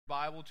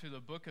Bible to the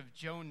book of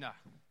Jonah.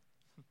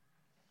 I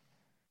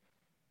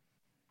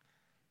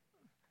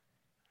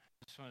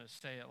just want to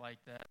say it like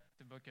that,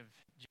 the book of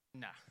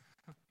Jonah.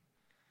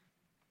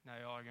 Now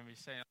y'all are going to be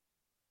saying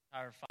the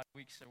entire 5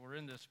 weeks that we're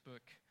in this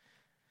book.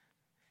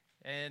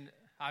 And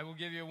I will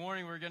give you a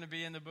warning, we're going to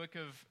be in the book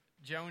of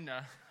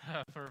Jonah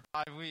for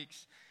 5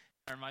 weeks.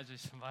 That reminds me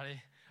of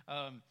somebody.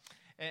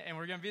 And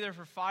we're going to be there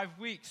for 5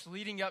 weeks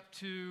leading up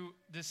to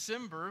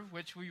December,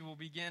 which we will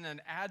begin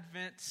an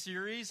Advent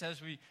series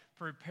as we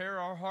prepare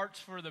our hearts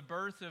for the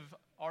birth of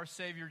our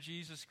Savior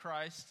Jesus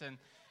Christ. And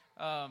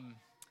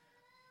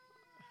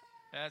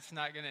that's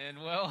not going to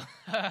end well.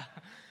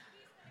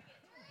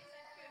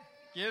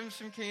 Give him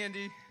some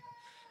candy.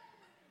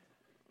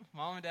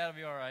 Mom and Dad will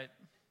be all right.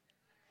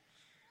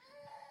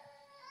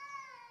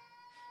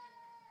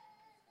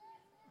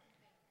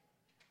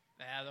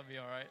 Yeah, they'll be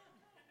all right.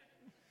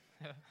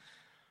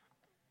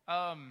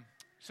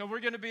 So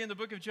we're going to be in the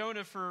book of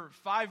Jonah for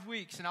 5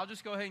 weeks, and I'll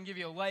just go ahead and give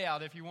you a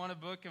layout. If you want a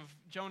book of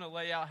Jonah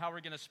layout, how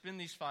we're going to spend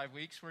these 5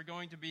 weeks, we're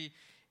going to be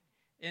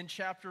in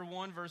chapter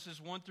 1, verses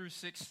 1 through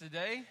 6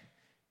 today,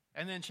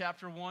 and then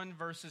chapter 1,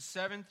 verses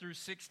 7 through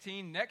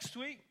 16 next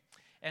week,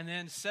 and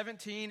then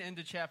 17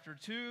 into chapter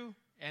 2,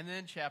 and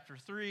then chapter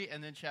 3,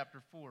 and then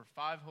chapter 4.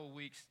 5 whole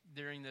weeks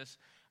during this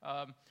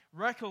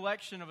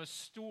recollection of a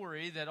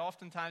story that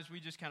oftentimes we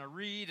just kind of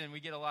read and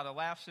we get a lot of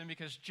laughs in,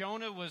 because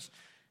Jonah was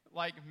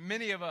like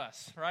many of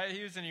us, right?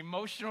 He was an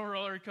emotional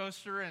roller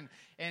coaster,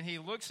 and he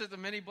looks at the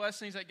many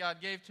blessings that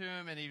God gave to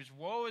him, and he's,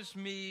 woe is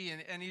me,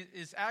 and he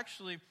is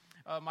actually,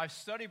 my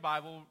study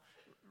Bible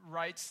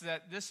writes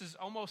that this is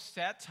almost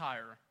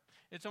satire.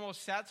 It's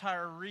almost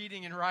satire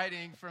reading and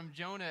writing from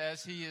Jonah,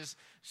 as he is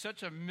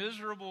such a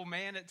miserable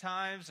man at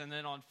times and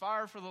then on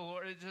fire for the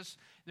Lord.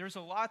 There's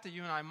a lot that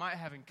you and I might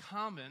have in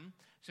common.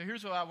 So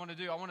here's what I want to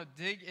do. I want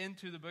to dig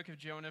into the book of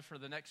Jonah for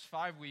the next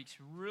 5 weeks,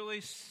 really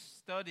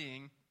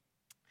studying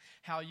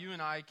how you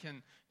and I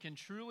can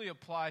truly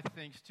apply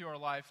things to our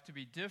life to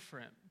be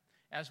different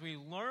as we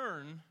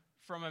learn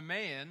from a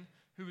man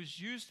who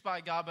was used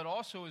by God but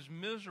also was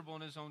miserable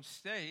in his own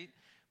state,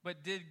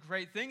 but did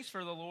great things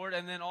for the Lord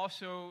and then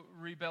also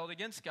rebelled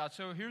against God.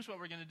 So here's what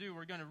we're going to do.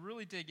 We're going to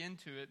really dig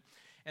into it.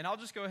 And I'll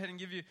just go ahead and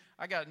give you,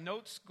 I got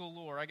notes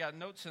galore. I got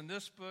notes in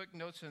this book,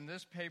 notes in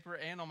this paper,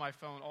 and on my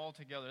phone all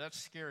together. That's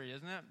scary,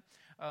 isn't it?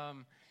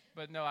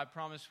 But no, I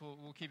promise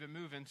we'll keep it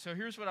moving. So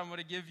here's what I'm going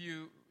to give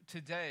you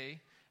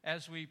today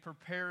as we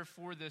prepare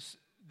for this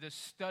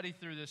study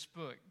through this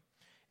book.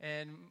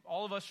 And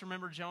all of us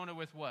remember Jonah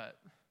with what?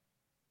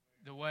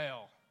 The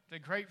whale, the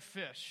great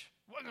fish.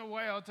 Wasn't a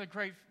whale, it's a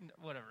great,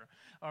 whatever.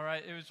 All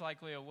right, it was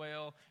likely a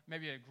whale,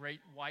 maybe a great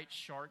white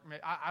shark.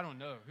 I don't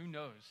know, who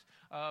knows?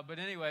 But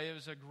anyway, it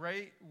was a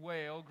great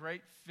whale,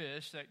 great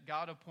fish that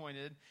God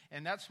appointed,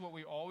 and that's what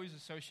we always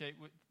associate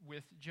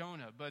with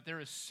Jonah. But there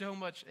is so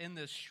much in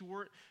this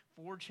short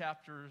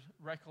 4-chapter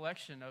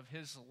recollection of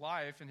his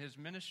life and his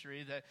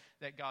ministry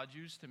that God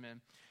used him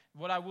in.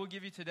 What I will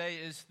give you today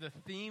is the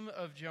theme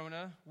of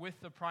Jonah with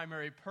the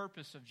primary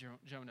purpose of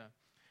Jonah.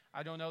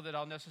 I don't know that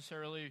I'll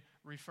necessarily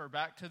refer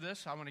back to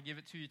this. I want to give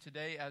it to you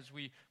today as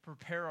we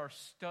prepare our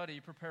study,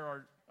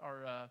 prepare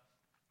our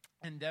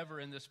endeavor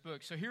in this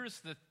book. So here's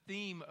the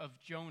theme of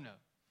Jonah.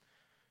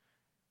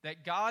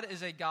 That God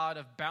is a God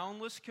of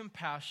boundless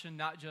compassion,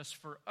 not just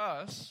for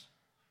us,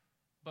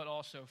 but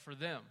also for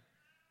them.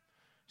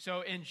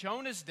 So in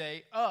Jonah's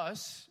day,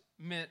 us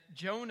meant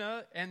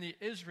Jonah and the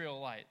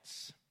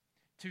Israelites.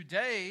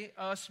 Today,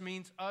 us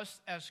means us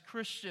as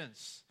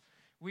Christians.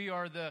 We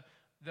are the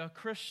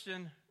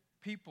Christian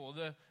people,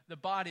 the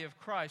body of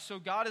Christ. So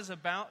God is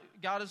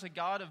a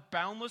God of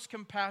boundless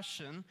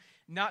compassion,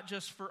 not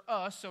just for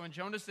us. So in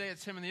Jonah's day,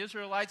 it's him and the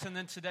Israelites, and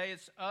then today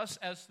it's us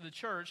as the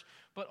church,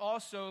 but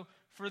also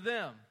for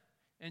them.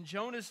 In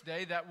Jonah's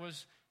day, that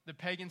was the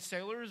pagan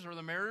sailors or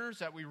the mariners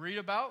that we read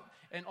about,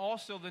 and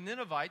also the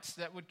Ninevites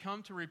that would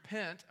come to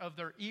repent of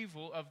their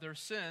evil, of their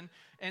sin.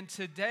 And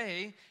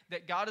today,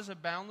 that God is a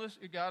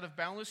God of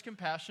boundless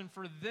compassion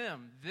for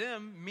them.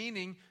 Them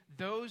meaning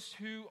those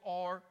who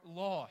are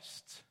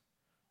lost.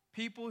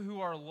 People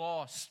who are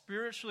lost,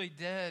 spiritually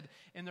dead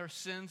in their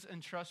sins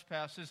and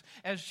trespasses.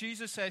 As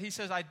Jesus said, he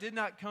says, I did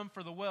not come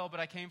for the well, but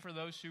I came for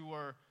those who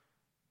were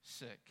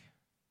sick.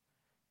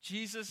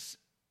 Jesus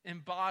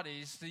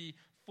embodies the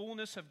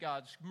fullness of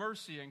God's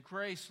mercy and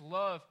grace,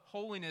 love,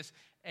 holiness,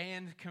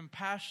 and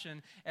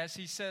compassion, as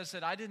he says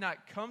that I did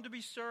not come to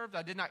be served,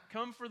 I did not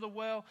come for the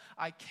well,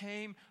 I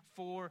came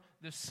for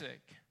the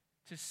sick,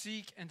 to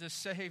seek and to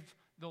save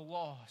the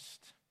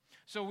lost.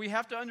 So we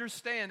have to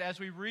understand, as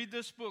we read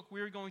this book,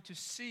 we are going to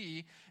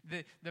see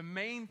the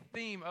main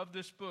theme of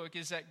this book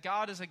is that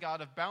God is a God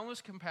of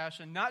boundless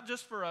compassion, not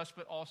just for us,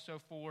 but also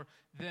for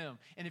them.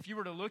 And if you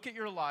were to look at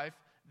your life,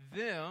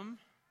 them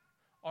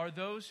are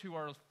those who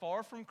are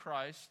far from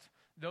Christ,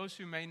 those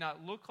who may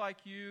not look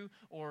like you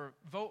or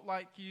vote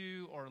like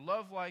you or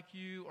love like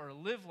you or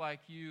live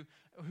like you,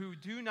 who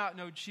do not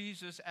know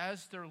Jesus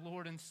as their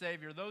Lord and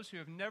Savior, those who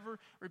have never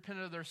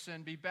repented of their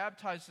sin, be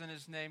baptized in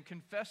His name,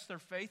 confess their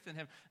faith in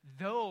Him.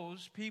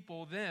 Those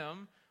people,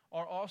 them,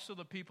 are also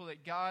the people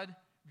that God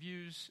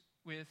views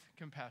with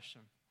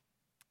compassion.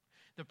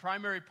 The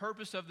primary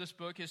purpose of this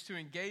book is to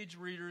engage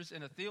readers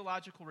in a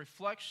theological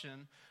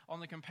reflection on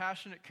the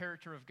compassionate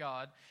character of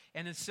God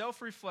and in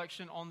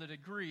self-reflection on the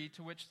degree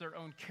to which their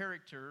own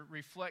character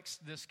reflects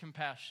this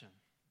compassion,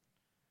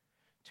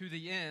 to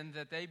the end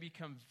that they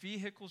become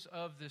vehicles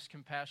of this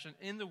compassion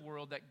in the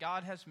world that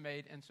God has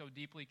made and so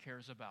deeply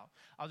cares about.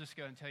 I'll just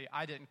go and tell you,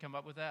 I didn't come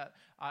up with that.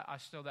 I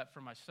stole that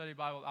from my study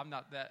Bible. I'm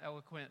not that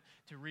eloquent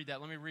to read that.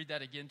 Let me read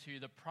that again to you.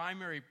 The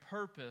primary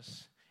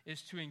purpose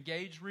is to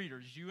engage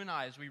readers, you and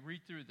I, as we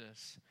read through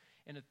this,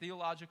 in a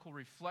theological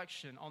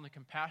reflection on the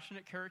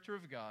compassionate character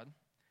of God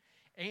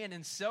and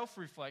in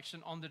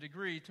self-reflection on the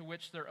degree to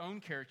which their own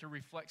character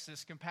reflects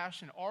this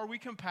compassion. Are we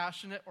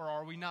compassionate or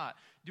are we not?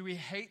 Do we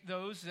hate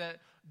those that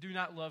do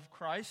not love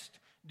Christ?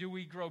 Do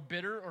we grow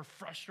bitter or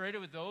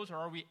frustrated with those? Or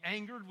are we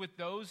angered with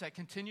those that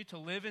continue to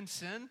live in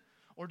sin?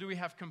 Or do we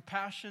have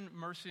compassion,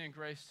 mercy, and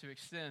grace to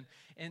extend?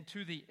 And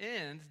to the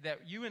end that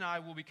you and I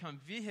will become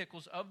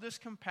vehicles of this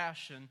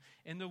compassion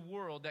in the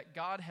world that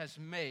God has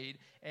made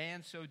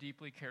and so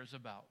deeply cares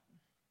about.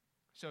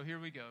 So here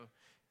we go.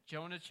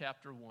 Jonah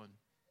chapter 1.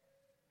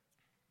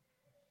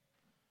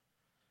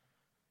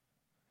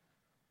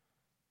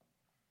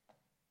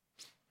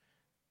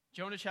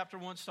 Jonah chapter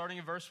 1, starting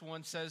in verse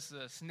 1, says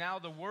this: Now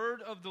the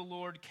word of the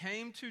Lord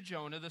came to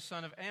Jonah, the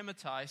son of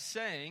Amittai,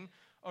 saying,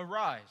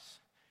 Arise,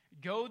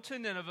 go to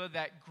Nineveh,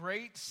 that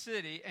great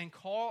city, and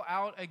call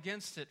out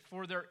against it,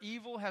 for their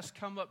evil has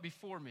come up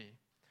before me.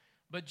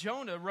 But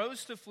Jonah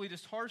rose to flee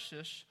to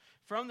Tarshish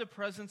from the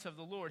presence of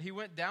the Lord. He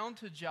went down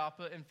to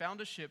Joppa and found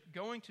a ship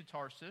going to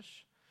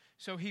Tarshish.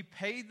 So he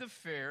paid the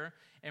fare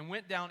and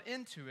went down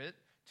into it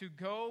to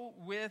go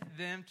with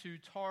them to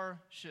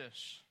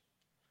Tarshish,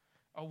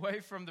 away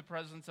from the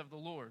presence of the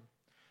Lord.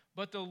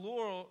 But the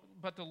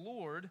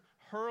Lord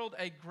hurled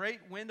a great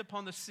wind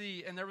upon the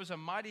sea, and there was a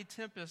mighty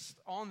tempest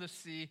on the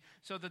sea,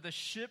 so that the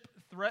ship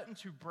threatened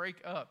to break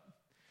up.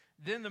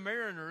 Then the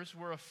mariners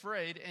were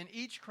afraid, and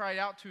each cried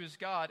out to his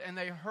God, and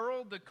they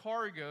hurled the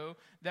cargo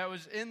that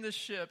was in the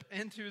ship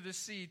into the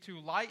sea to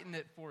lighten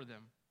it for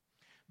them.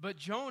 But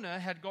Jonah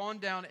had gone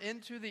down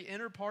into the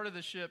inner part of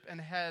the ship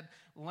and had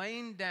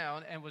lain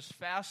down and was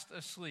fast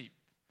asleep.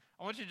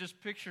 I want you to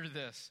just picture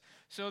this.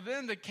 So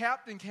then the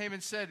captain came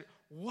and said,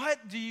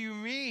 What do you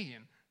mean?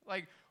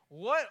 Like,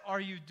 what are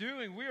you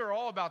doing? We are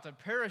all about to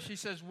perish. He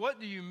says, What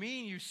do you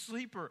mean, you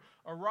sleeper?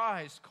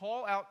 Arise,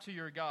 call out to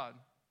your God.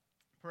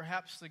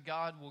 Perhaps the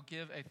God will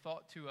give a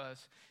thought to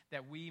us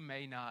that we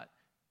may not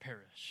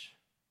perish.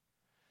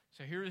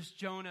 So here is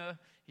Jonah.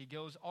 He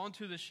goes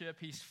onto the ship.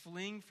 He's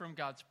fleeing from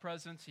God's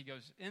presence. He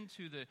goes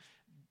into the,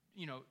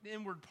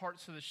 inward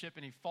parts of the ship,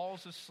 and he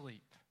falls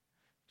asleep,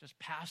 just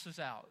passes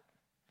out.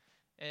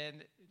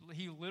 And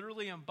he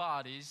literally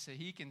embodies that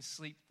he can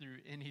sleep through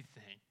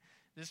anything.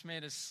 This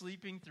man is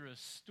sleeping through a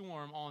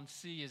storm on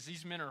sea as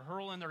these men are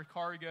hurling their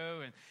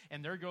cargo,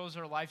 and there goes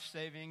their life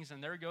savings,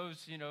 and there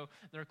goes,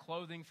 their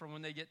clothing for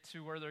when they get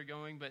to where they're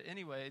going. But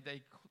anyway,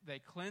 they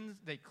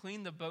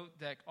clean the boat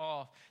deck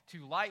off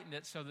to lighten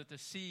it so that the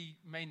sea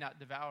may not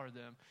devour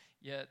them.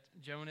 Yet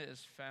Jonah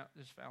is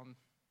found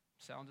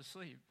sound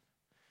asleep.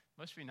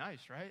 Must be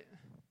nice, right?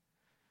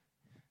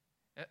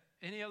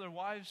 Any other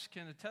wives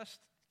can attest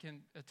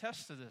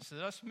to this,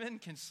 that us men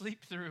can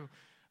sleep through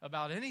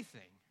about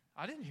anything.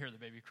 I didn't hear the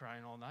baby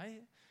crying all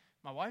night.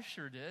 My wife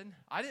sure did.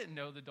 I didn't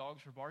know the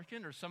dogs were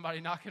barking or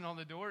somebody knocking on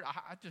the door.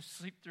 I just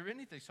sleep through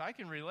anything, so I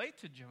can relate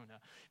to Jonah.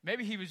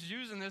 Maybe he was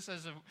using this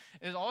as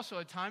also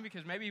a time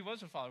because maybe he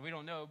was a father. We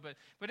don't know.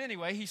 But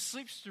anyway, he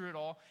sleeps through it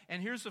all.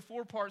 And here's the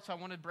 4 parts I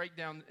want to break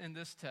down in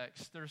this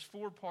text. There's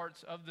 4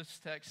 parts of this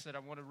text that I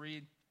want to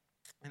read,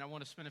 and I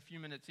want to spend a few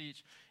minutes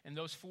each. And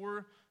those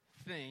 4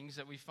 things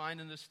that we find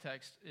in this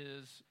text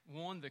is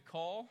 1, the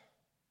call,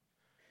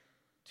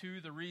 2,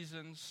 the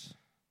reasons,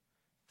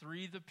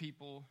 3, the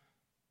people,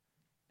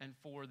 and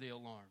 4, the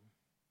alarm.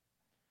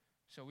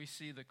 So we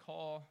see the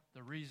call,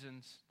 the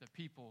reasons, the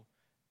people,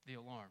 the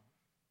alarm.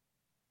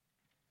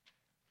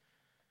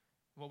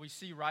 What we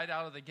see right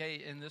out of the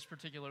gate in this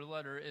particular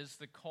letter is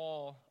the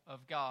call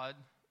of God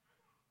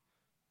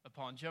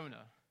upon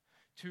Jonah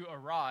to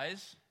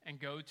arise and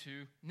go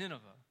to Nineveh.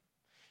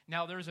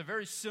 Now, there's a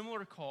very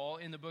similar call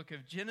in the book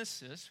of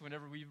Genesis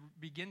whenever we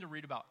begin to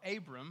read about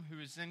Abram, who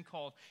is then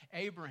called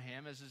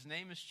Abraham as his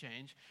name is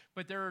changed.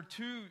 But there are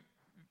 2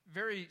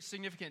 very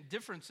significant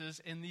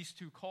differences in these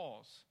 2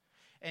 calls.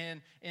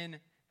 And in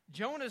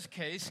Jonah's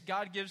case,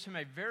 God gives him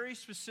a very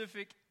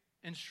specific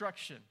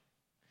instruction,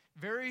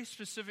 very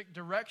specific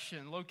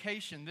direction,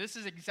 location. This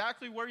is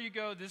exactly where you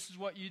go. This is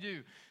what you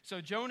do.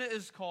 So Jonah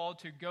is called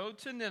to go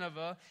to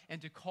Nineveh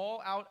and to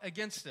call out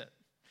against it,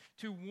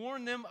 to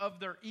warn them of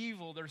their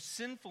evil, their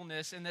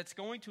sinfulness, and that's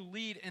going to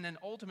lead in an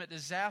ultimate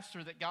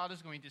disaster that God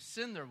is going to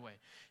send their way.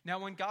 Now,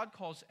 when God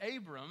calls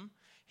Abram,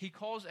 he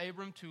calls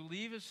Abram to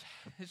leave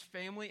his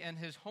family and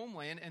his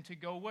homeland and to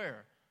go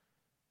where?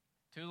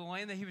 To the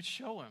land that he would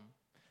show him.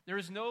 There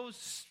is no,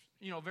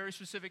 very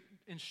specific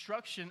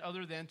instruction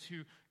other than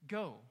to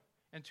go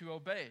and to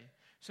obey.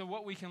 So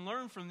what we can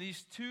learn from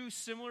these two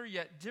similar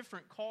yet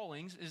different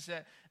callings is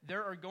that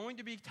there are going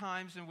to be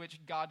times in which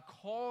God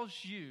calls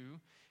you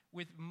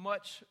with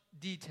much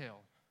detail.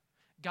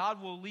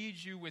 God will lead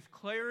you with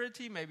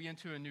clarity, maybe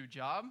into a new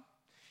job.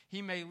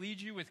 He may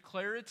lead you with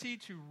clarity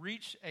to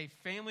reach a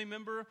family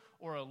member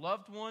or a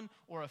loved one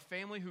or a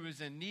family who is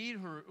in need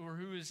or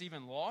who is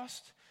even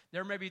lost.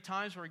 There may be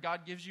times where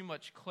God gives you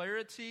much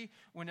clarity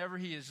whenever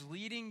He is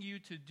leading you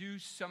to do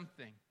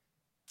something.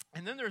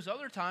 And then there's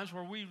other times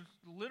where we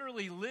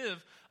literally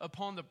live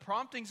upon the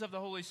promptings of the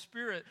Holy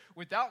Spirit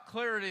without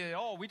clarity at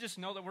all. We just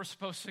know that we're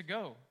supposed to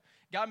go.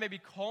 God may be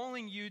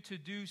calling you to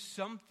do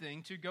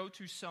something, to go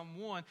to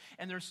someone,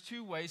 and there's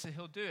two ways that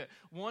He'll do it.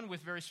 One,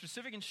 with very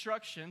specific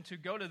instruction to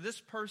go to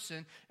this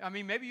person. I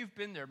mean, maybe you've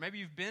been there. Maybe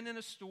you've been in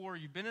a store,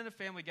 you've been in a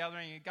family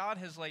gathering, and God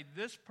has laid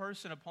this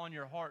person upon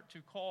your heart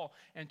to call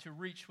and to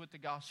reach with the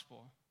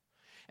gospel.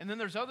 And then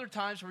there's other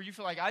times where you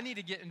feel like, I need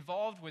to get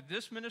involved with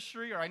this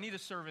ministry, or I need to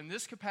serve in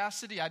this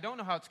capacity. I don't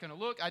know how it's going to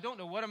look. I don't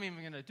know what I'm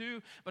even going to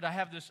do, but I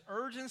have this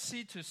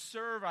urgency to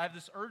serve. I have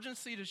this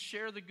urgency to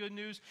share the good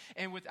news.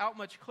 And without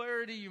much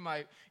clarity, you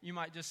might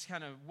just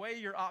kind of weigh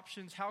your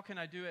options. How can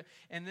I do it?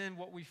 And then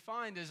what we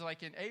find is,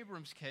 like in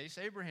Abraham's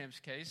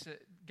case,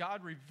 that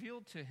God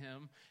revealed to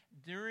him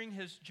during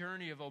his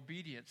journey of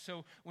obedience.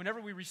 So whenever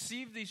we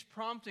receive these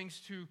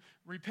promptings to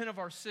repent of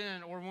our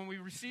sin, or when we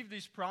receive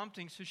these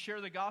promptings to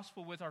share the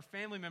gospel with our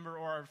family member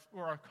or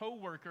our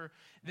coworker,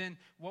 then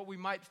what we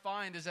might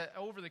find is that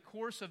over the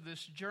course of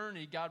this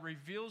journey, God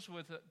reveals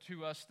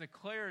to us the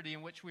clarity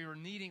in which we were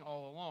needing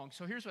all along.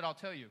 So here's what I'll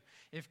tell you.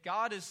 If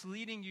God is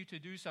leading you to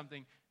do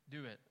something,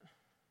 do it.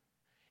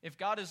 If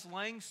God is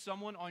laying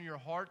someone on your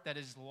heart that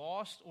is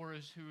lost or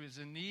who is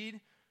in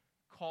need,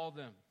 call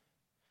them.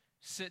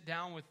 Sit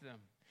down with them.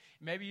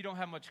 Maybe you don't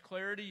have much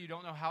clarity. You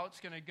don't know how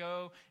it's going to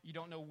go. You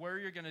don't know where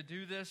you're going to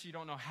do this. You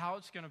don't know how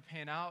it's going to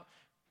pan out.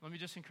 Let me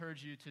just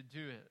encourage you to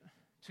do it,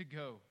 to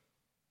go,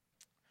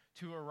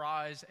 to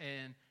arise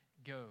and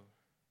go.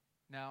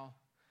 Now,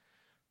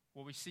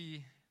 what we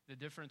see the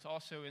difference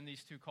also in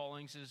these two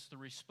callings is the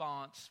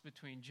response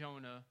between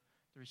Jonah,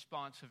 the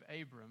response of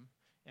Abram,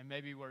 and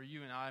maybe where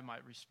you and I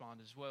might respond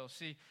as well.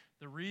 See,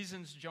 the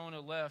reasons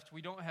Jonah left,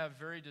 we don't have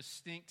very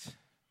distinct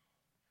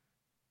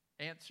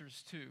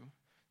answers to.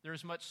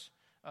 There's much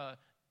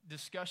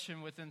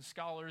discussion within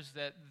scholars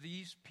that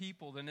these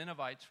people, the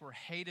Ninevites, were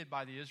hated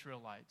by the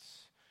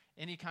Israelites.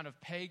 Any kind of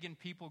pagan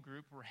people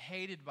group were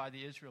hated by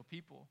the Israel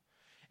people.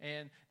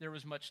 And there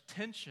was much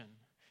tension.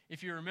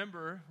 If you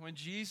remember, when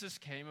Jesus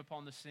came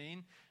upon the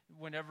scene,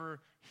 whenever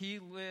He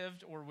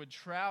lived or would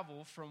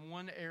travel from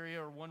one area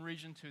or one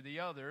region to the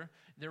other,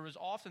 there was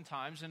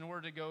oftentimes, in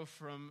order to go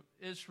from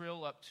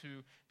Israel up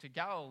to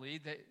Galilee,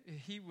 that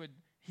He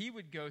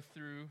would go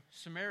through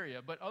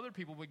Samaria, but other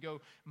people would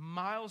go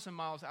miles and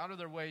miles out of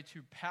their way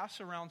to pass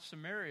around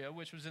Samaria,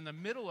 which was in the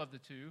middle of the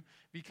two,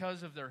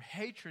 because of their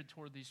hatred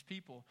toward these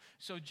people.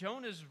 So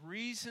Jonah's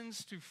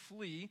reasons to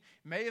flee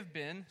may have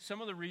been some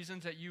of the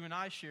reasons that you and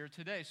I share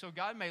today. So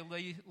God may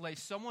lay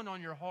someone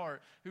on your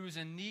heart who is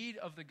in need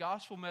of the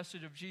gospel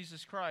message of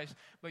Jesus Christ,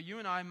 but you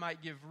and I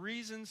might give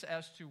reasons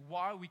as to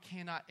why we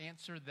cannot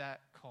answer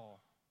that call.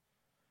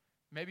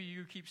 Maybe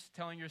you keep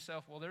telling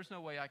yourself, well, there's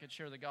no way I could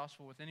share the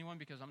gospel with anyone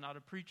because I'm not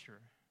a preacher.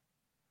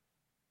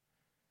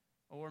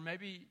 Or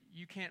maybe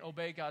you can't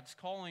obey God's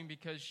calling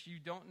because you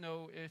don't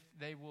know if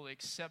they will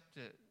accept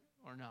it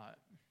or not.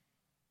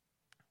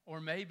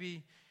 Or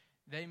maybe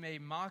they may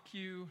mock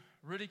you,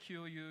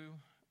 ridicule you,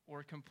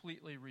 or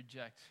completely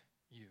reject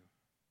you.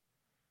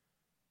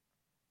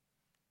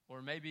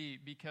 Or maybe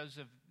because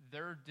of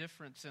their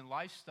difference in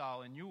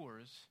lifestyle and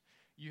yours,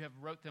 you have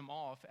wrote them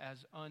off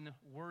as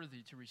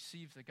unworthy to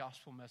receive the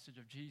gospel message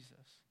of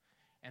Jesus.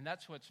 And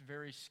that's what's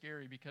very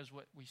scary, because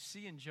what we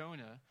see in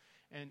Jonah,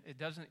 and it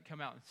doesn't come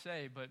out and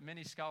say, but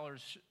many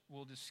scholars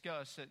will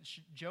discuss that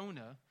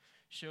Jonah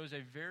shows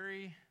a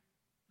very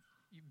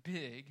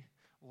big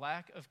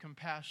lack of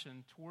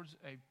compassion towards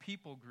a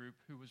people group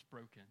who was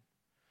broken,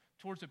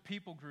 towards a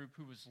people group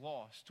who was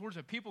lost, towards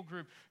a people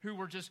group who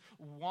were just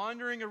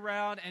wandering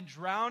around and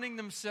drowning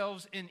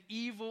themselves in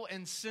evil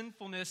and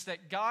sinfulness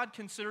that God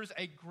considers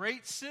a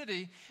great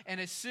city, and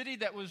a city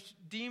that was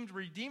deemed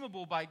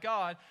redeemable by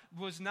God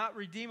was not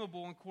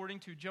redeemable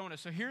according to Jonah.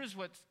 So here's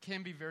what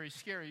can be very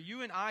scary.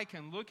 You and I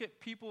can look at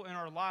people in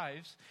our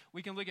lives.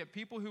 We can look at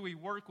people who we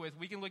work with.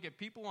 We can look at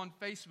people on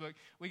Facebook.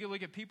 We can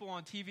look at people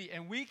on TV,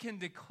 and we can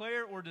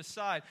declare or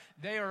decide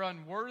they are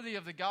unworthy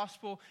of the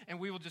gospel, and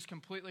we will just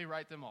completely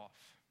write them off.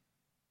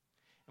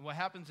 And what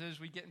happens is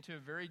we get into a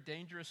very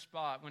dangerous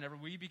spot whenever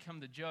we become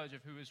the judge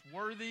of who is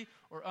worthy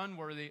or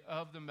unworthy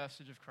of the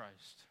message of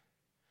Christ.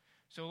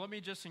 So let me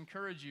just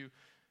encourage you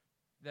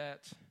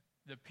that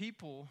the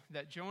people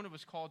that Jonah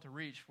was called to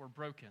reach were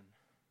broken.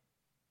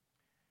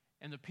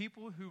 And the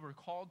people who were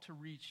called to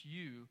reach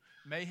you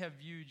may have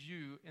viewed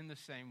you in the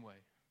same way.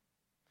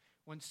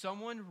 When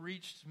someone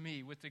reached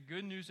me with the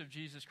good news of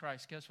Jesus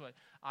Christ, guess what?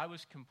 I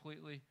was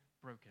completely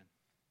broken.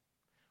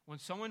 When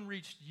someone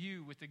reached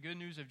you with the good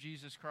news of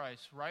Jesus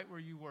Christ, right where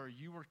you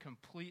were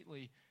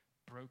completely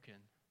broken.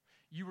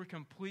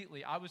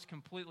 I was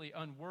completely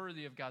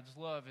unworthy of God's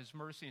love, His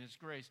mercy, and His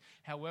grace.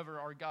 However,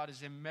 our God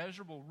is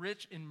immeasurable,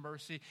 rich in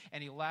mercy,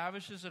 and He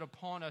lavishes it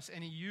upon us,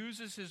 and He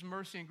uses His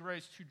mercy and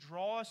grace to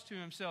draw us to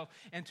Himself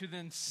and to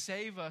then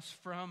save us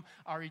from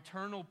our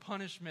eternal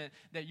punishment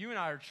that you and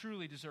I are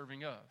truly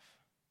deserving of.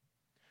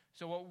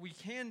 So what we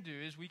can do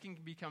is we can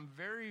become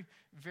very,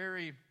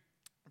 very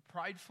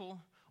prideful,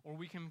 or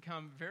we can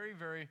become very,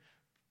 very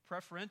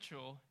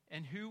preferential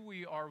in who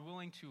we are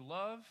willing to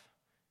love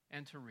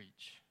and to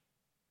reach.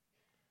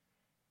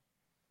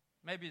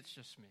 Maybe it's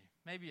just me.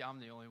 Maybe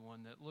I'm the only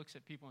one that looks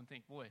at people and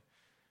think, boy,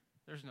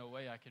 there's no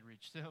way I could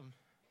reach them.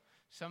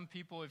 Some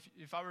people,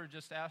 if I were to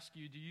just ask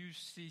you, do you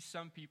see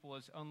some people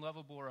as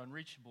unlovable or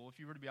unreachable? If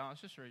you were to be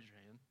honest, just raise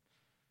your hand.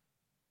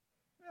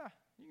 Yeah,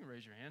 you can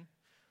raise your hand.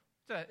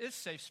 It's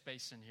safe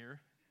space in here,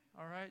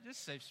 all right?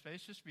 Just safe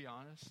space, just be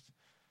honest.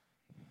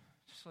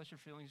 Just let your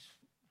feelings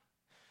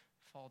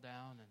fall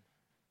down. And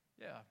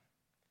yeah,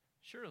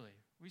 surely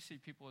we see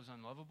people as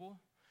unlovable.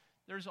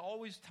 There's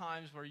always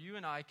times where you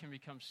and I can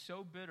become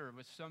so bitter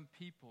with some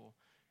people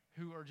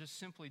who are just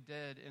simply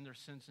dead in their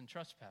sins and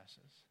trespasses.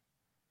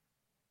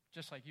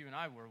 Just like you and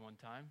I were one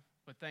time.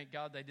 But thank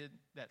God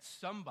that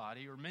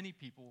somebody or many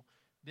people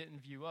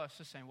didn't view us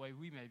the same way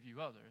we may view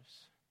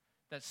others.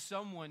 That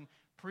someone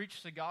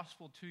preached the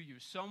gospel to you.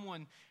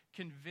 Someone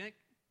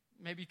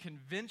maybe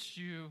convinced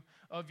you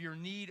of your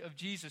need of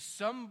Jesus.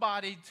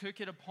 Somebody took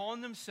it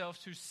upon themselves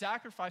to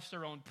sacrifice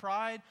their own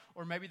pride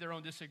or maybe their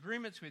own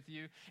disagreements with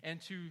you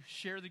and to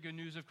share the good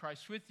news of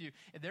Christ with you.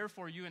 And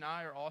therefore, you and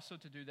I are also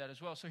to do that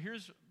as well. So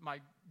here's my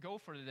goal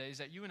for today, is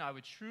that you and I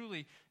would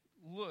truly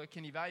look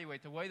and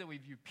evaluate the way that we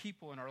view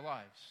people in our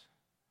lives.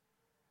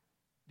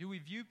 Do we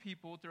view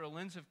people through a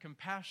lens of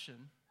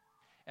compassion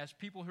as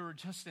people who are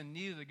just in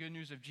need of the good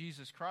news of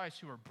Jesus Christ,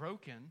 who are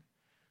broken?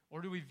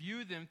 Or do we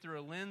view them through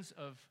a lens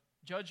of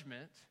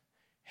judgment,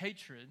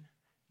 hatred,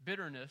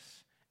 bitterness,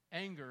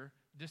 anger,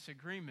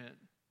 disagreement,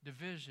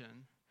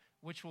 division,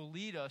 which will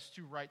lead us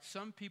to write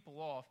some people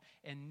off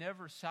and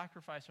never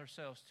sacrifice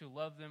ourselves to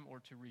love them or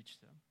to reach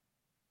them?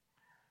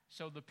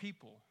 So the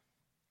people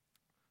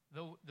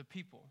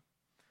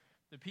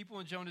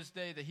in Jonah's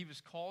day that he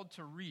was called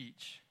to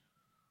reach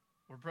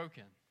were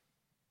broken.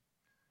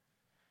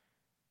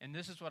 And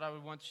this is what I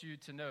would want you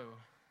to know,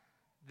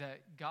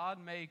 that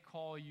God may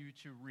call you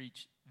to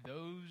reach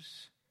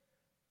those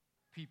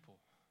people.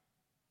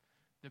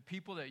 The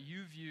people that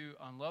you view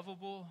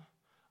unlovable,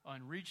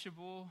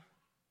 unreachable,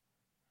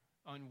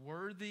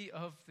 unworthy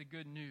of the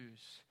good news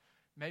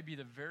may be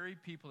the very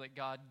people that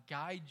God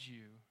guides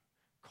you,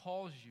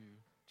 calls you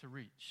to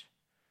reach.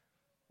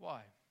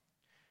 Why?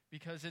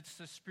 Because it's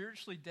the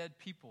spiritually dead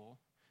people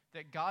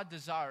that God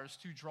desires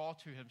to draw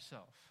to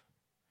Himself.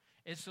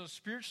 It's those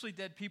spiritually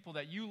dead people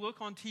that you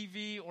look on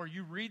TV or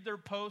you read their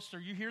posts or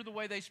you hear the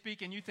way they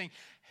speak and you think,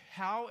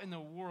 how in the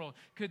world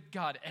could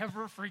God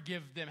ever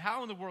forgive them?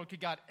 How in the world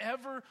could God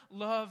ever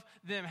love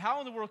them? How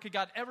in the world could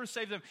God ever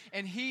save them?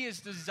 And He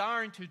is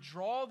desiring to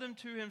draw them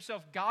to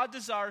Himself. God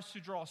desires to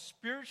draw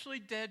spiritually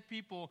dead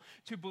people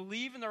to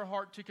believe in their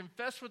heart, to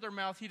confess with their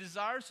mouth. He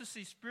desires to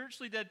see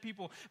spiritually dead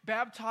people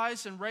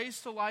baptized and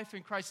raised to life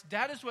in Christ.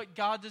 That is what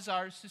God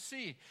desires to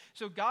see.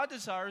 So God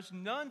desires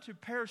none to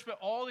perish, but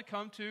all to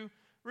come to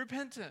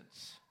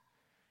repentance.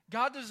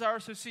 God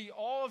desires to see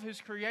all of His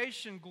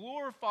creation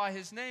glorify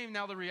His name.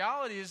 Now, the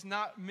reality is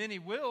not many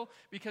will,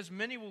 because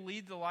many will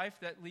lead the life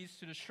that leads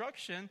to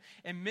destruction,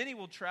 and many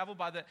will travel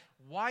by the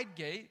wide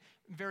gate.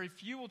 Very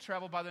few will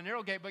travel by the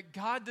narrow gate, but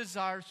God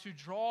desires to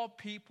draw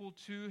people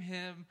to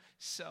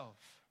Himself.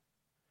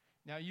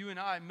 Now, you and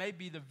I may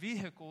be the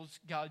vehicles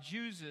God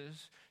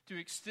uses to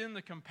extend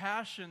the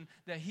compassion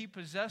that He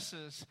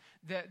possesses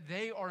that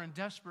they are in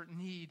desperate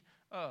need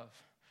of.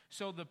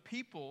 So the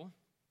people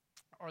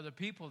are the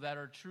people that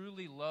are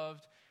truly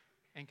loved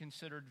and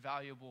considered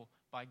valuable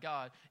by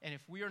God. And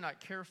if we are not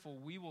careful,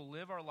 we will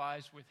live our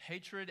lives with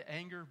hatred,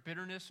 anger,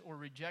 bitterness, or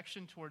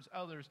rejection towards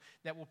others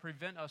that will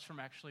prevent us from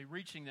actually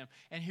reaching them.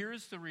 And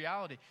here's the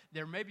reality.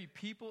 There may be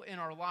people in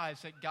our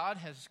lives that God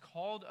has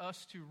called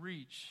us to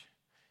reach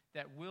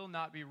that will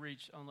not be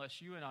reached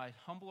unless you and I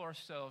humble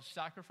ourselves,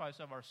 sacrifice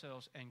of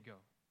ourselves, and go.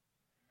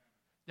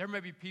 There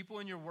may be people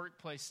in your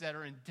workplace that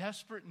are in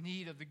desperate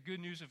need of the good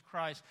news of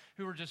Christ,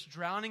 who are just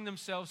drowning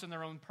themselves in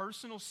their own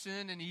personal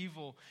sin and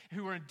evil,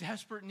 who are in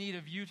desperate need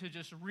of you to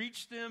just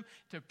reach them,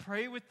 to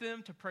pray with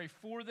them, to pray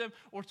for them,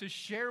 or to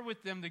share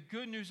with them the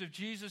good news of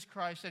Jesus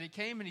Christ, that He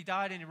came and He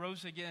died and He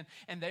rose again,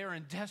 and they are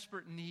in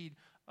desperate need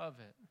of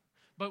it.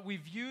 But we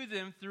view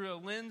them through a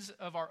lens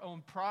of our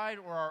own pride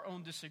or our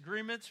own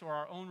disagreements or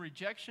our own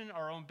rejection,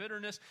 our own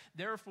bitterness.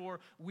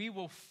 Therefore, we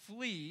will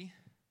flee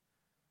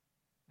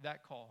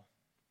that call.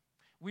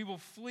 We will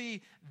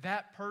flee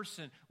that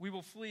person. We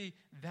will flee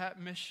that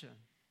mission.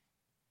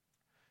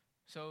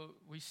 So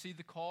we see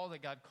the call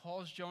that God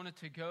calls Jonah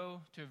to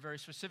go to a very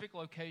specific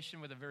location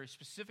with a very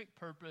specific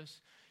purpose.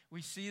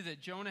 we see that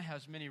Jonah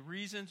has many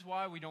reasons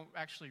why. We don't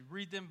actually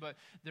read them, but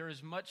there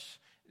is much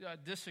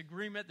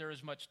disagreement. There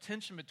is much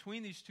tension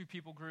between these two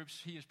people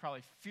groups. He is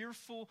probably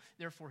fearful,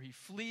 therefore he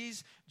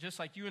flees, just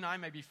like you and I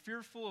may be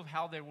fearful of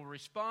how they will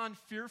respond,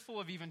 fearful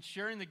of even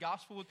sharing the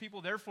gospel with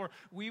people. Therefore,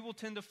 we will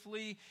tend to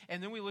flee.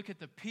 And then we look at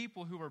the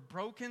people who are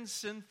broken,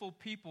 sinful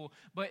people,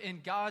 but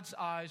in God's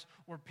eyes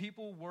were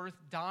people worth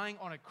dying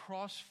on a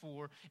cross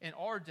for in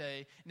our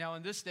day. Now,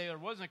 in this day, there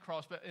wasn't a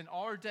cross, but in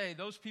our day,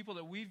 those people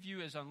that we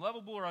view as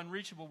unlovable or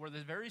unreachable were the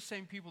very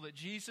same people that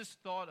Jesus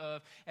thought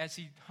of as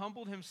he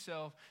humbled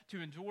himself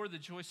to endure the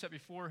joy set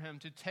before him,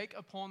 to take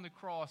upon the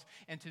cross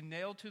and to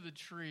nail to the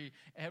tree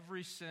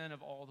every sin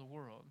of all the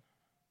world.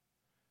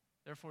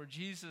 Therefore,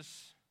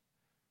 Jesus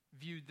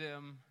viewed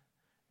them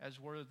as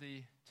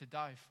worthy to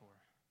die for.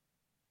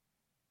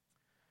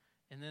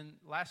 And then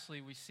lastly,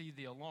 we see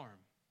the alarm.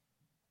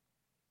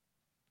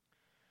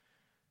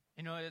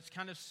 You know, it's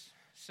kind of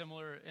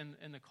similar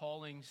in the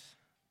callings,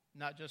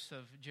 not just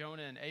of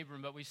Jonah and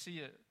Abram, but we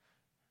see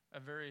a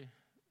very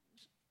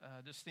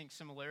distinct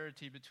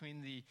similarity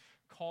between the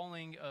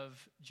calling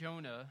of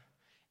Jonah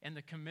and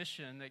the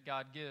commission that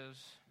God gives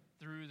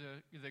through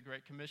the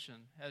Great Commission.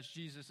 As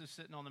Jesus is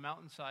sitting on the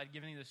mountainside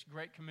giving this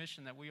great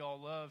commission that we all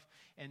love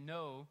and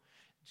know,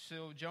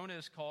 so Jonah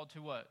is called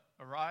to what?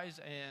 Arise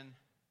and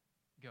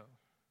go.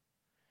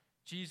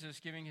 Jesus,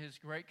 giving his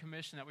great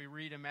commission that we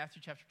read in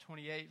Matthew chapter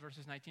 28,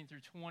 verses 19 through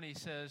 20,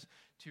 says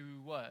to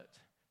what?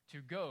 To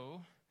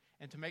go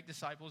and to make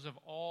disciples of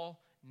all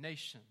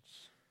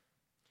nations.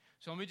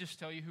 So let me just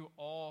tell you who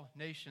all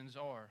nations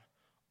are.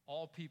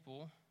 All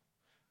people,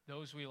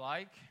 those we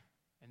like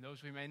and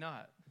those we may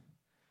not.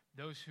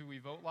 Those who we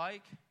vote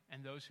like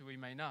and those who we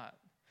may not.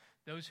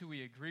 Those who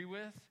we agree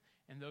with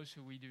and those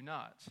who we do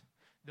not.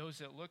 Those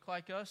that look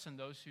like us and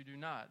those who do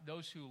not.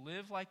 Those who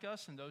live like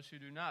us and those who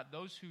do not.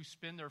 Those who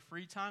spend their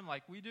free time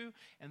like we do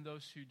and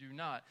those who do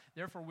not.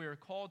 Therefore, we are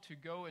called to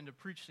go and to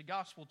preach the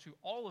gospel to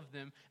all of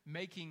them,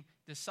 making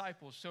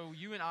disciples. So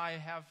you and I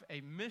have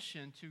a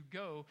mission to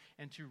go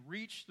and to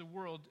reach the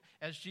world.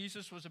 As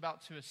Jesus was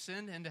about to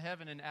ascend into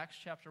heaven in Acts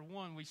chapter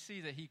 1, we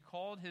see that he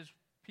called his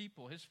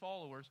people, his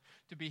followers,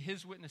 to be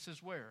his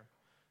witnesses where?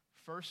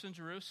 First in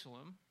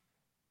Jerusalem.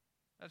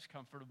 That's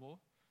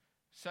comfortable.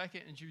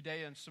 Second, in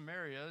Judea and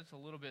Samaria, it's a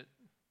little bit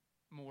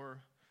more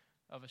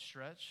of a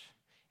stretch.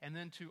 And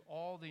then to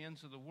all the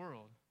ends of the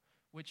world,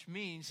 which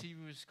means he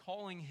was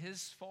calling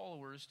his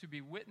followers to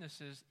be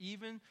witnesses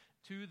even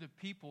to the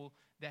people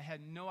that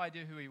had no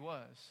idea who he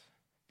was.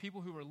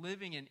 People who were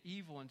living in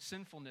evil and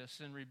sinfulness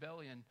and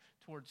rebellion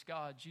towards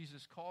God.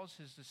 Jesus calls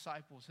his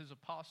disciples, his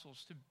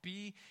apostles, to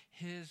be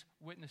his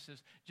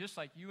witnesses. Just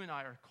like you and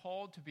I are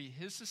called to be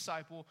his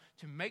disciple,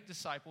 to make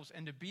disciples,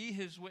 and to be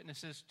his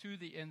witnesses to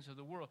the ends of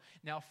the world.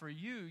 Now for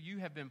you, you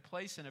have been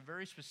placed in a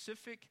very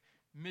specific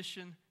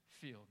mission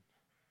field.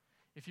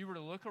 If you were to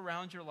look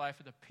around your life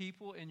at the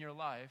people in your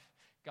life,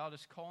 God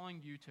is calling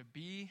you to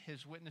be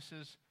his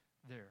witnesses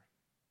there.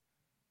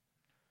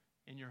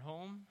 In your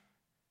home,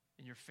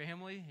 in your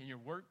family, in your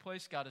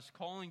workplace, God is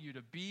calling you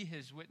to be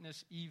his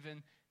witness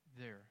even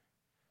there.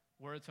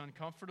 Where it's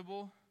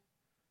uncomfortable,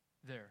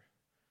 there.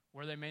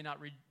 Where they may not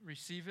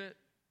receive it,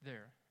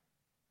 there.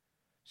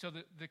 So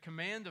the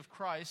command of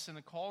Christ and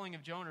the calling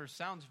of Jonah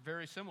sounds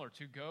very similar.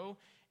 To go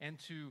and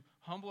to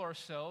humble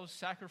ourselves,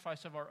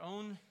 sacrifice of our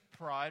own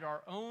pride,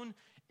 our own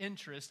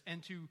interest,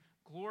 and to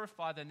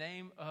glorify the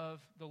name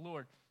of the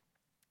Lord.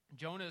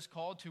 Jonah is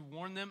called to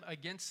warn them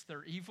against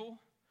their evil,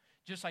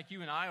 just like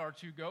you and I are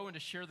to go and to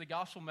share the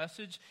gospel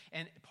message.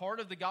 And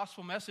part of the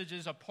gospel message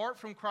is, apart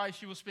from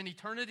Christ, you will spend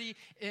eternity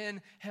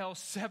in hell,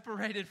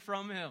 separated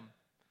from him.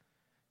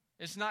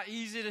 It's not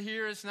easy to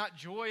hear, it's not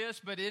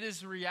joyous, but it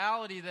is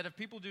reality that if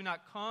people do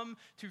not come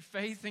to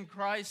faith in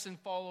Christ and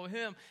follow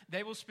him,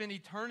 they will spend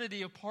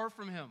eternity apart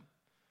from him.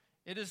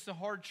 It is the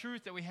hard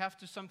truth that we have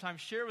to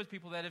sometimes share with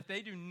people, that if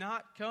they do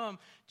not come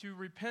to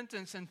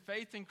repentance and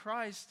faith in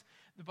Christ,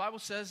 the Bible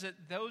says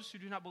that those who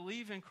do not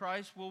believe in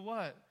Christ will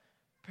what?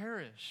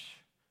 Perish.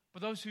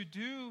 But those who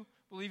do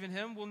believe in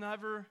him will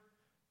never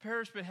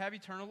perish but have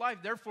eternal life.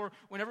 Therefore,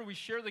 whenever we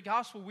share the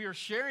gospel, we are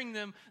sharing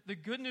them the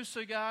good news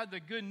of God, the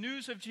good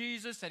news of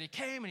Jesus, that he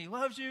came and he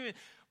loves you.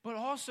 But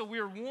also we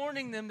are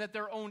warning them that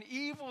their own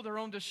evil, their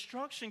own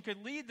destruction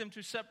could lead them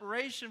to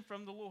separation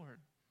from the Lord.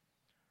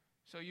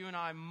 So you and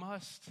I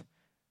must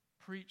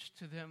preach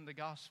to them the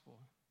gospel.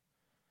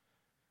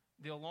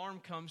 The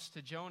alarm comes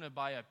to Jonah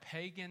by a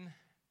pagan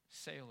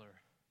sailor.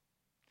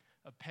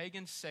 A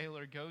pagan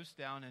sailor goes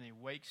down and he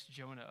wakes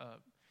Jonah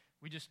up.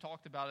 We just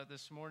talked about it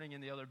this morning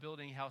in the other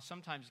building, how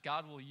sometimes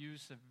God will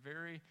use the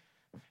very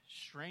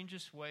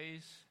strangest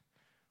ways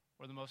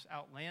or the most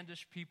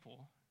outlandish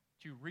people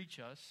to reach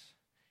us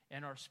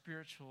in our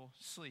spiritual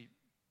sleep.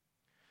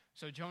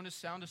 So Jonah's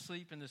sound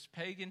asleep, and this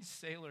pagan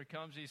sailor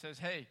comes and he says,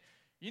 hey,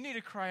 you need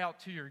to cry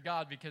out to your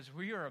God because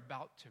we are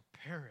about to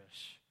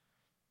perish.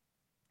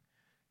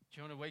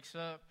 Jonah wakes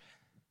up,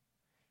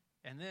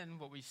 and then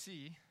what we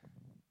see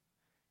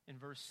in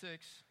verse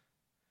 6,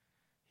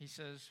 He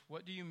says,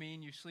 "What do you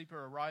mean, you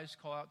sleeper? Arise,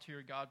 call out to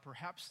your God.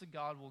 Perhaps the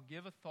God will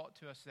give a thought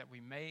to us that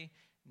we may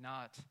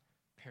not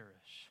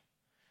perish."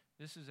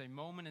 This is a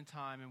moment in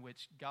time in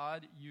which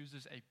God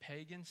uses a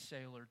pagan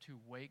sailor to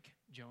wake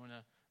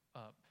Jonah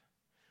up.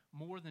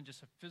 More than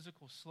just a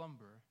physical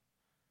slumber,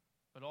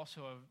 but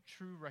also a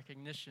true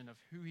recognition of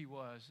who he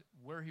was,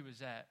 where he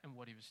was at, and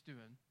what he was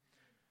doing.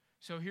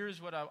 So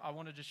here's what I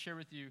wanted to share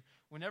with you.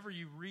 Whenever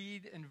you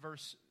read in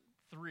verse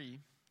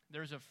 3,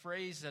 there's a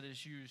phrase that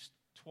is used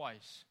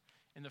twice.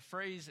 And the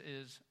phrase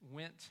is,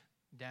 went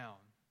down.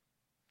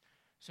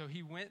 So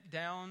he went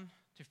down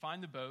to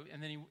find the boat,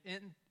 and then he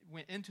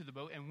went into the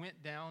boat and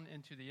went down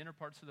into the inner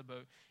parts of the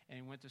boat, and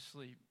he went to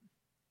sleep.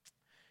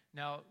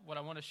 Now, what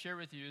I want to share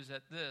with you is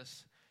that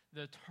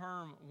the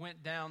term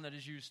went down that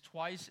is used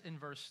twice in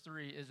verse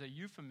 3 is a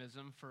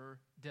euphemism for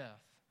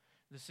death.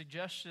 The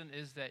suggestion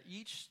is that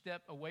each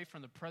step away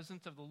from the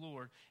presence of the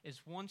Lord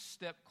is one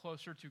step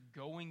closer to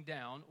going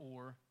down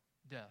or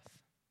death.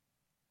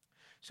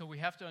 So we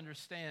have to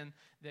understand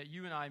that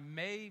you and I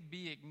may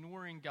be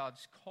ignoring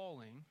God's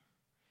calling,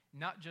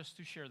 not just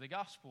to share the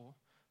gospel,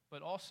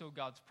 but also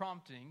God's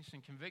promptings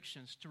and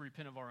convictions to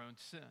repent of our own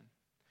sin.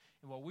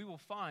 And what we will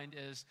find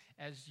is,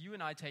 as you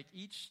and I take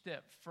each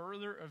step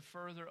further and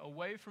further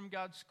away from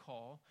God's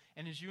call,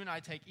 and as you and I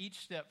take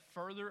each step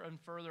further and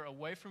further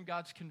away from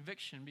God's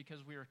conviction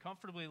because we are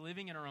comfortably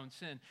living in our own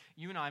sin,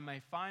 you and I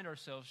may find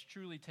ourselves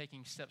truly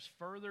taking steps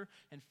further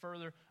and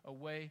further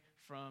away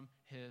from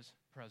His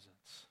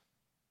presence.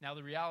 Now,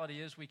 the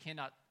reality is we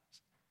cannot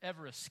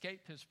ever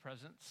escape His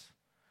presence,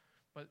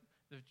 but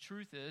the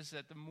truth is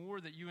that the more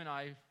that you and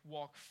I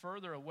walk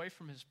further away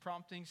from His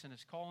promptings and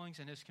His callings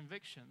and His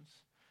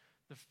convictions,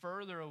 the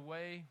further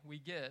away we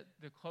get,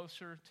 the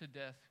closer to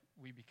death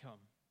we become.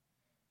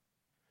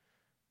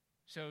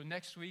 So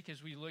next week,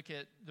 as we look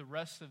at the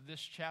rest of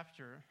this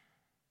chapter,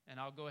 and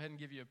I'll go ahead and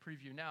give you a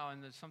preview now,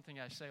 and it's something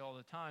I say all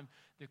the time,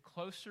 the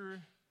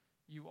closer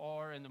you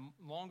are and the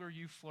longer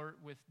you flirt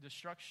with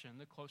destruction,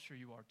 the closer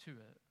you are to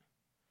it.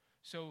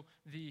 So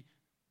the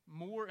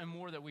more and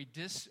more that we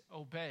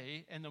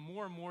disobey and the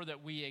more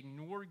that we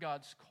ignore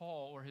God's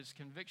call or His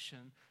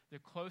conviction, the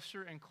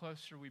closer and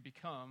closer we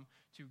become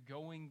to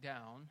going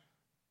down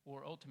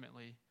or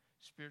ultimately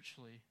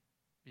spiritually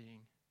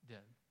being dead.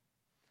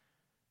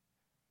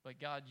 But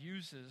God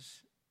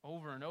uses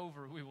over and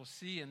over, we will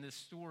see in this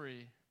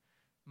story,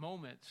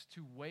 moments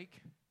to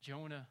wake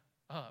Jonah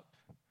up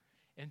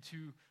and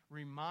to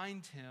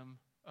remind him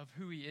of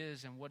who he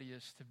is and what he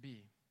is to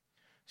be.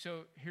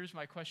 So here's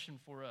my question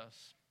for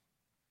us.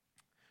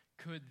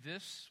 Could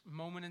this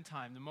moment in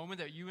time, the moment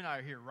that you and I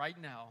are here right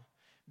now,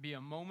 be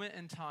a moment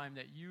in time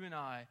that you and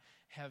I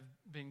have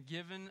been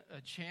given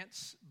a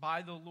chance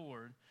by the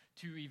Lord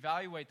to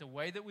evaluate the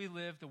way that we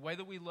live, the way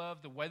that we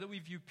love, the way that we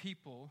view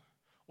people,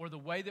 or the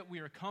way that we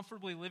are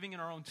comfortably living in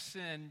our own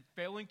sin,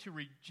 failing to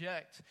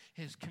reject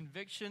His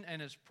conviction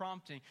and His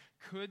prompting?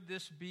 Could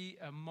this be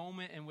a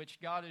moment in which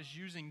God is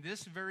using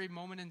this very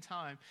moment in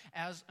time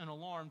as an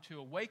alarm to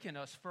awaken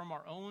us from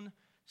our own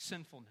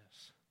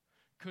sinfulness?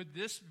 Could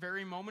this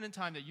very moment in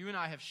time that you and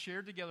I have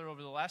shared together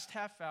over the last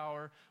half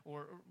hour,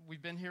 or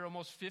we've been here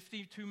almost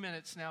 52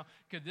 minutes now,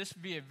 could this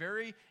be a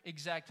very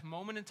exact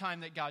moment in time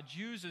that God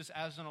uses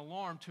as an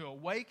alarm to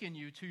awaken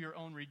you to your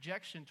own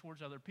rejection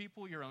towards other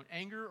people, your own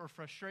anger or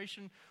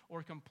frustration,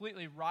 or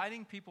completely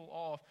writing people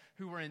off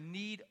who are in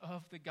need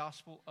of the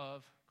gospel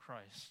of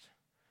Christ?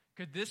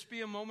 Could this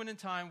be a moment in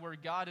time where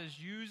God is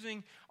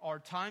using our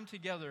time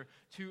together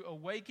to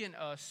awaken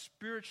us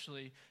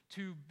spiritually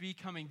to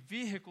becoming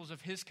vehicles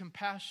of His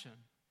compassion?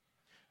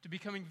 To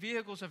becoming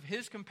vehicles of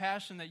His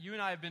compassion that you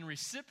and I have been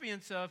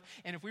recipients of,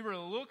 and if we were to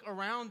look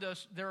around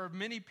us, there are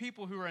many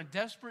people who are in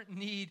desperate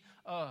need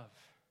of.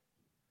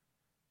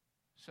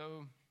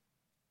 So,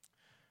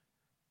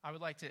 I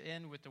would like to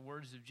end with the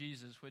words of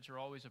Jesus, which are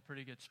always a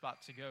pretty good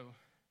spot to go.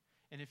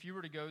 And if you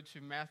were to go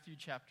to Matthew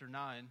chapter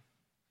 9,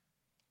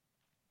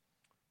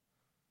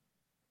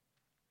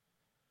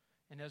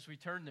 and as we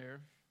turn there,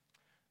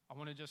 I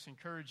want to just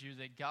encourage you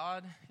that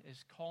God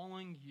is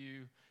calling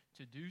you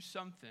to do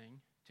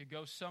something, to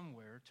go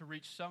somewhere, to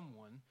reach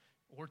someone,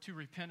 or to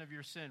repent of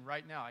your sin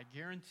right now. I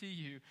guarantee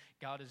you,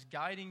 God is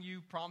guiding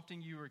you,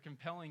 prompting you, or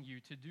compelling you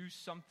to do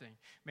something.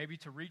 Maybe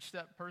to reach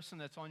that person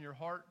that's on your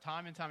heart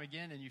time and time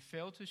again and you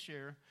fail to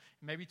share.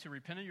 Maybe to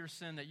repent of your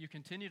sin that you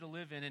continue to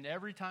live in, and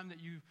every time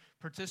that you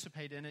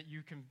participate in it,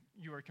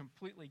 you are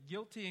completely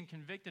guilty and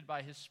convicted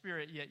by His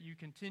Spirit, yet you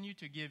continue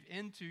to give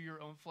into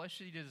your own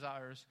fleshly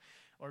desires.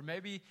 Or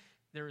maybe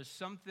there is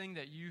something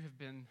that you have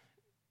been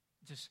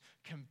just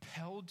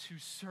compelled to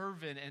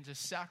serve in and to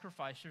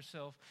sacrifice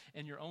yourself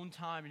and your own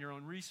time and your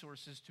own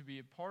resources to be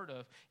a part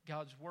of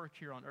God's work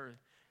here on earth.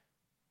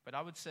 But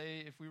I would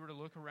say if we were to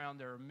look around,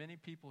 there are many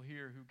people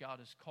here who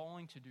God is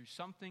calling to do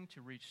something,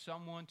 to reach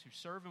someone, to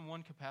serve in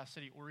one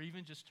capacity, or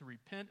even just to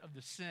repent of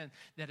the sin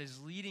that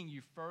is leading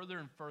you further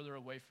and further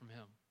away from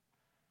Him.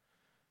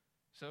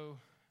 So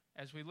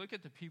as we look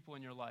at the people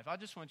in your life, I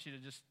just want you to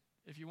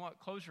if you want,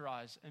 close your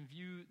eyes and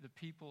view the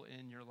people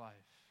in your life.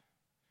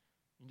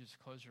 You can just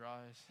close your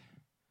eyes.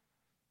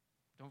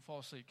 Don't fall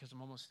asleep because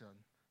I'm almost done.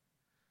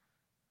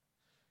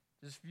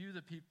 Just view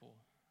the people.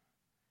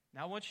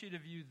 Now I want you to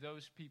view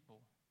those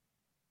people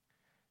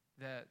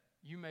that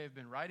you may have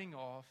been writing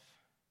off,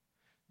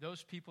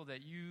 those people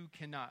that you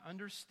cannot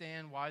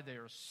understand why they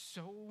are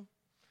so,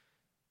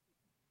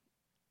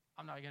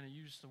 I'm not going to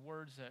use the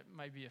words that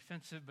might be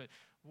offensive, but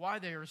why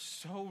they are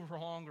so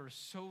wrong or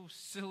so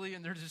silly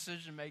in their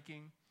decision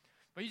making.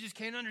 But you just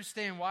can't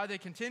understand why they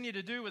continue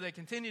to do what they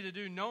continue to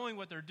do, knowing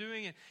what they're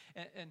doing.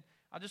 And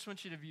I just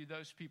want you to view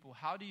those people.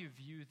 How do you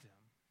view them?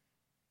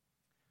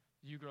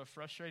 Do you grow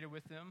frustrated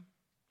with them?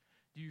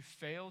 Do you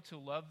fail to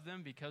love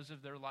them because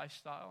of their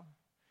lifestyle?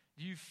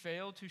 Do you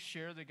fail to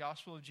share the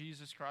gospel of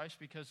Jesus Christ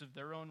because of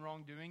their own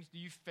wrongdoings? Do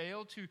you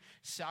fail to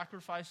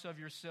sacrifice of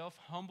yourself,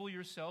 humble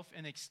yourself,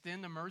 and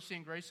extend the mercy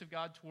and grace of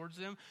God towards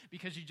them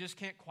because you just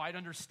can't quite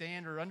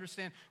understand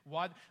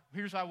why?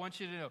 Here's what I want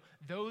you to know.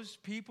 Those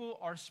people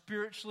are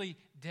spiritually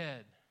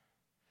dead.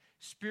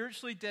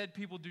 Spiritually dead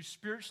people do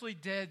spiritually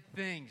dead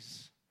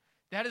things.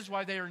 That is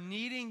why they are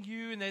needing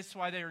you, and that's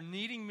why they are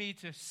needing me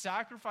to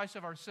sacrifice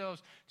of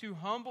ourselves, to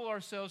humble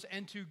ourselves,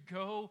 and to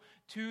go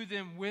to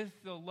them with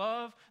the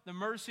love, the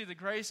mercy, the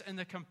grace, and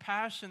the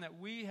compassion that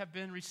we have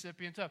been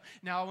recipients of.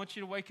 Now, I want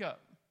you to wake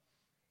up.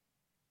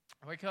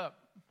 Wake up.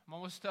 I'm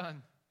almost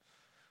done.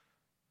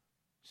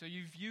 So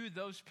you view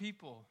those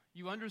people.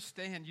 You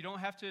understand. You don't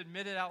have to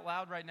admit it out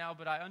loud right now,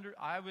 but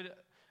I would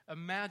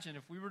imagine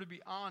if we were to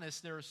be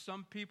honest, there are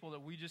some people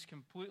that we just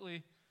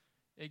completely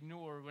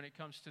ignore when it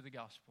comes to the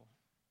gospel.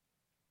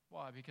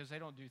 Why? Because they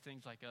don't do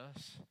things like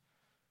us.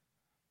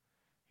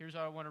 Here's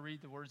how I want to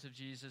read the words of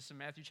Jesus. In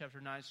Matthew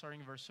chapter 9, starting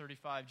in verse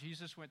 35,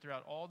 Jesus went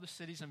throughout all the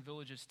cities and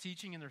villages,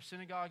 teaching in their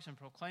synagogues and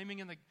proclaiming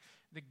in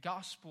the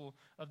gospel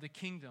of the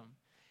kingdom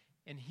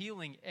and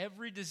healing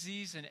every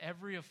disease and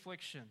every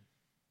affliction.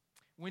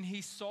 When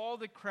he saw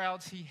the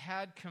crowds, he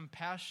had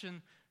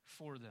compassion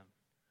for them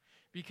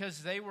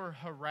because they were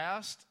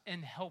harassed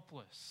and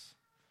helpless.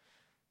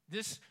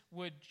 This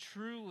would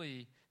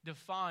truly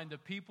define the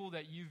people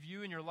that you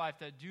view in your life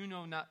that do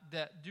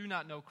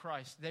not know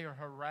Christ. They are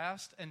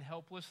harassed and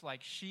helpless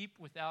like sheep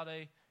without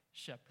a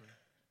shepherd.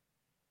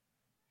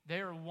 They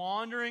are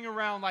wandering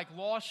around like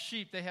lost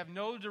sheep. They have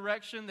no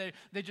direction.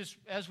 They just,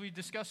 as we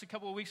discussed a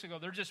couple of weeks ago,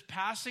 they're just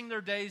passing their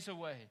days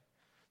away.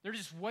 They're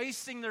just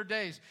wasting their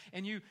days.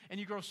 And you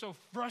grow so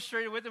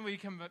frustrated with them. We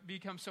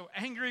become so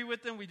angry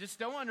with them. We just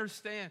don't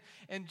understand.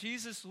 And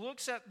Jesus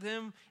looks at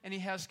them and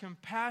he has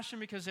compassion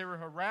because they were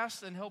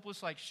harassed and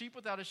helpless like sheep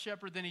without a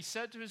shepherd. Then he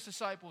said to his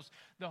disciples,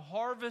 "The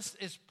harvest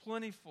is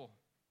plentiful,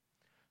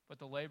 but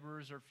the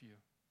laborers are few."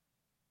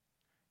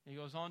 He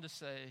goes on to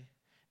say,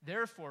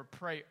 "Therefore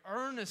pray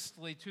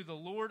earnestly to the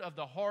Lord of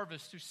the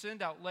harvest to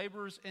send out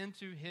laborers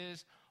into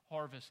his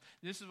harvest."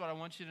 This is what I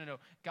want you to know.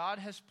 God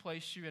has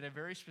placed you at a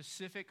very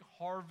specific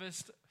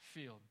harvest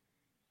field,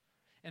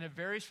 in a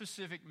very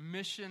specific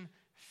mission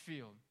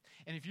field.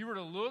 And if you were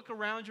to look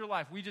around your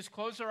life, we just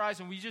close our eyes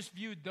and we just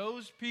view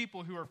those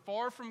people who are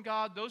far from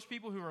God, those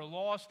people who are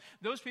lost,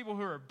 those people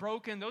who are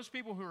broken, those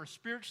people who are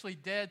spiritually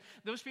dead,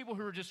 those people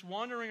who are just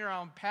wandering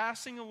around,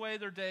 passing away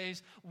their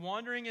days,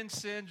 wandering in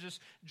sin,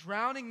 just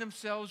drowning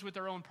themselves with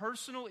their own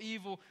personal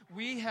evil.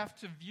 We have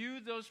to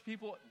view those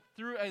people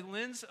through a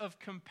lens of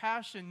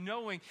compassion,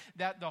 knowing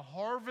that the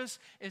harvest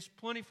is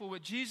plentiful.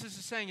 What Jesus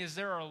is saying is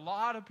there are a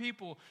lot of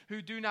people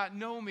who do not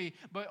know me,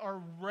 but are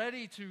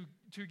ready to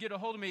get a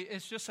hold of me.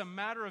 It's just a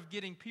matter of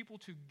getting people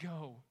to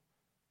go.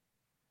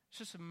 It's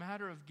just a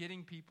matter of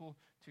getting people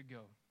to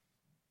go.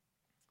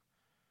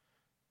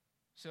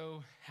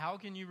 So how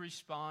can you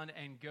respond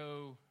and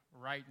go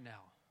right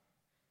now?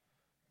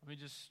 Let me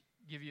just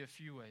give you a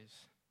few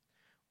ways.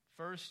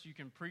 First, you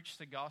can preach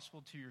the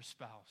gospel to your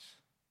spouse.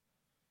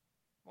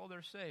 While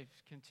they're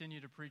saved, continue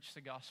to preach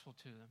the gospel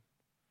to them.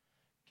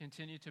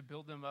 Continue to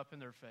build them up in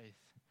their faith.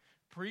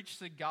 Preach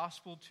the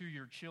gospel to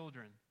your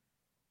children.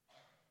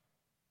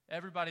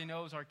 Everybody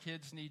knows our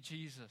kids need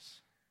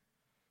Jesus.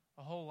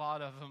 A whole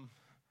lot of them.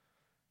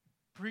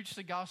 Preach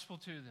the gospel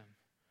to them.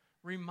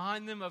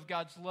 Remind them of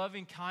God's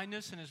loving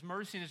kindness and his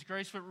mercy and his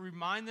grace, but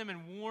remind them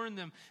and warn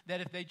them that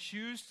if they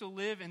choose to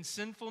live in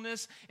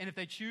sinfulness and if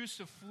they choose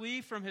to flee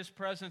from his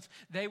presence,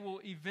 they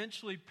will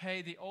eventually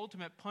pay the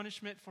ultimate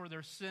punishment for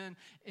their sin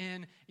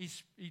in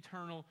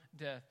eternal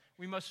death.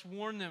 We must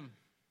warn them.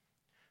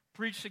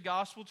 Preach the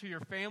gospel to your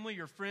family,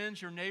 your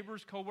friends, your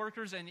neighbors,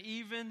 co-workers, and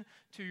even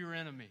to your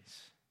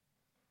enemies.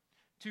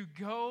 To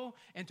go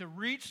and to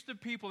reach the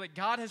people that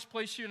God has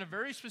placed you in a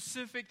very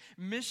specific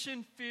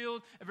mission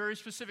field, a very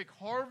specific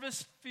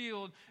harvest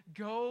field.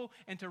 Go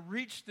and to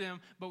reach them,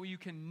 but you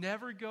can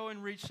never go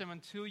and reach them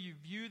until you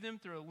view them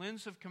through a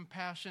lens of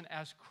compassion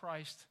as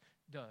Christ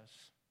does.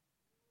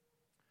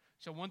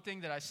 So one thing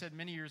that I said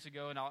many years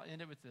ago, and I'll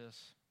end it with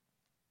this.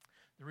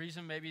 The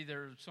reason maybe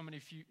there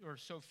are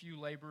so few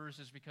laborers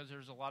is because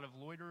there's a lot of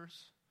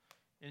loiterers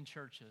in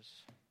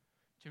churches.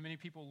 Too many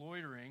people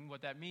loitering.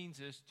 What that means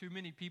is too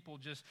many people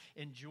just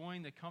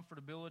enjoying the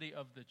comfortability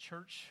of the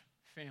church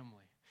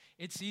family.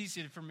 It's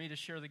easy for me to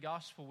share the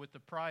gospel with the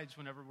prides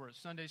whenever we're at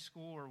Sunday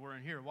school or we're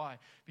in here. Why?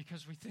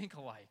 Because we think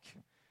alike.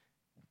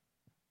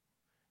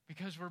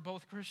 Because we're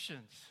both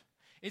Christians.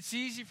 It's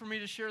easy for me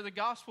to share the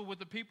gospel with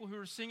the people who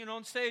are singing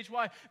on stage.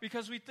 Why?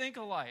 Because we think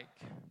alike.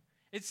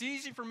 It's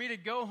easy for me to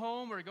go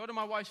home or go to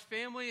my wife's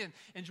family and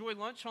enjoy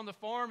lunch on the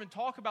farm and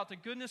talk about the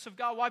goodness of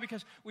God. Why?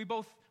 Because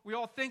we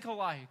all think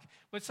alike.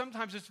 But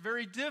sometimes it's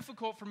very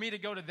difficult for me to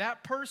go to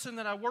that person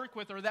that I work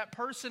with or that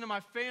person in my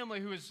family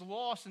who is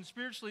lost and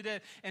spiritually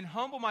dead and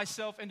humble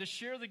myself and to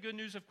share the good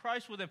news of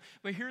Christ with them.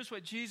 But here's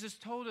what Jesus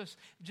told us,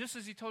 just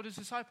as he told his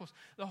disciples.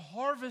 The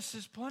harvest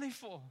is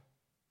plentiful,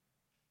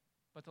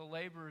 but the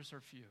laborers are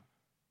few.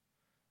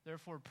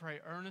 Therefore, pray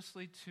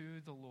earnestly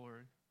to the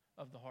Lord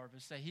of the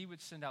harvest, that he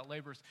would send out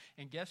laborers.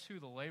 And guess who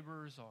the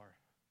laborers are?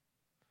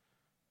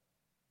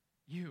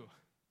 You,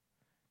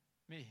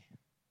 me.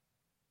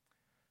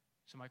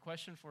 So my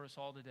question for us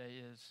all today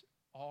is,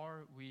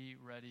 are we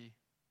ready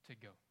to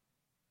go?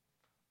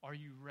 Are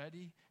you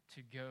ready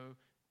to go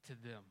to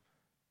them?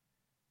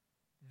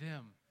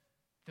 Them.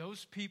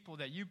 Those people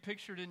that you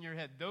pictured in your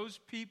head, those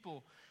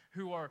people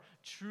who are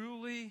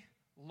truly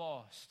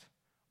lost,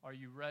 are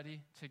you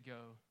ready to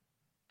go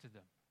to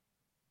them?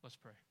 Let's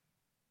pray.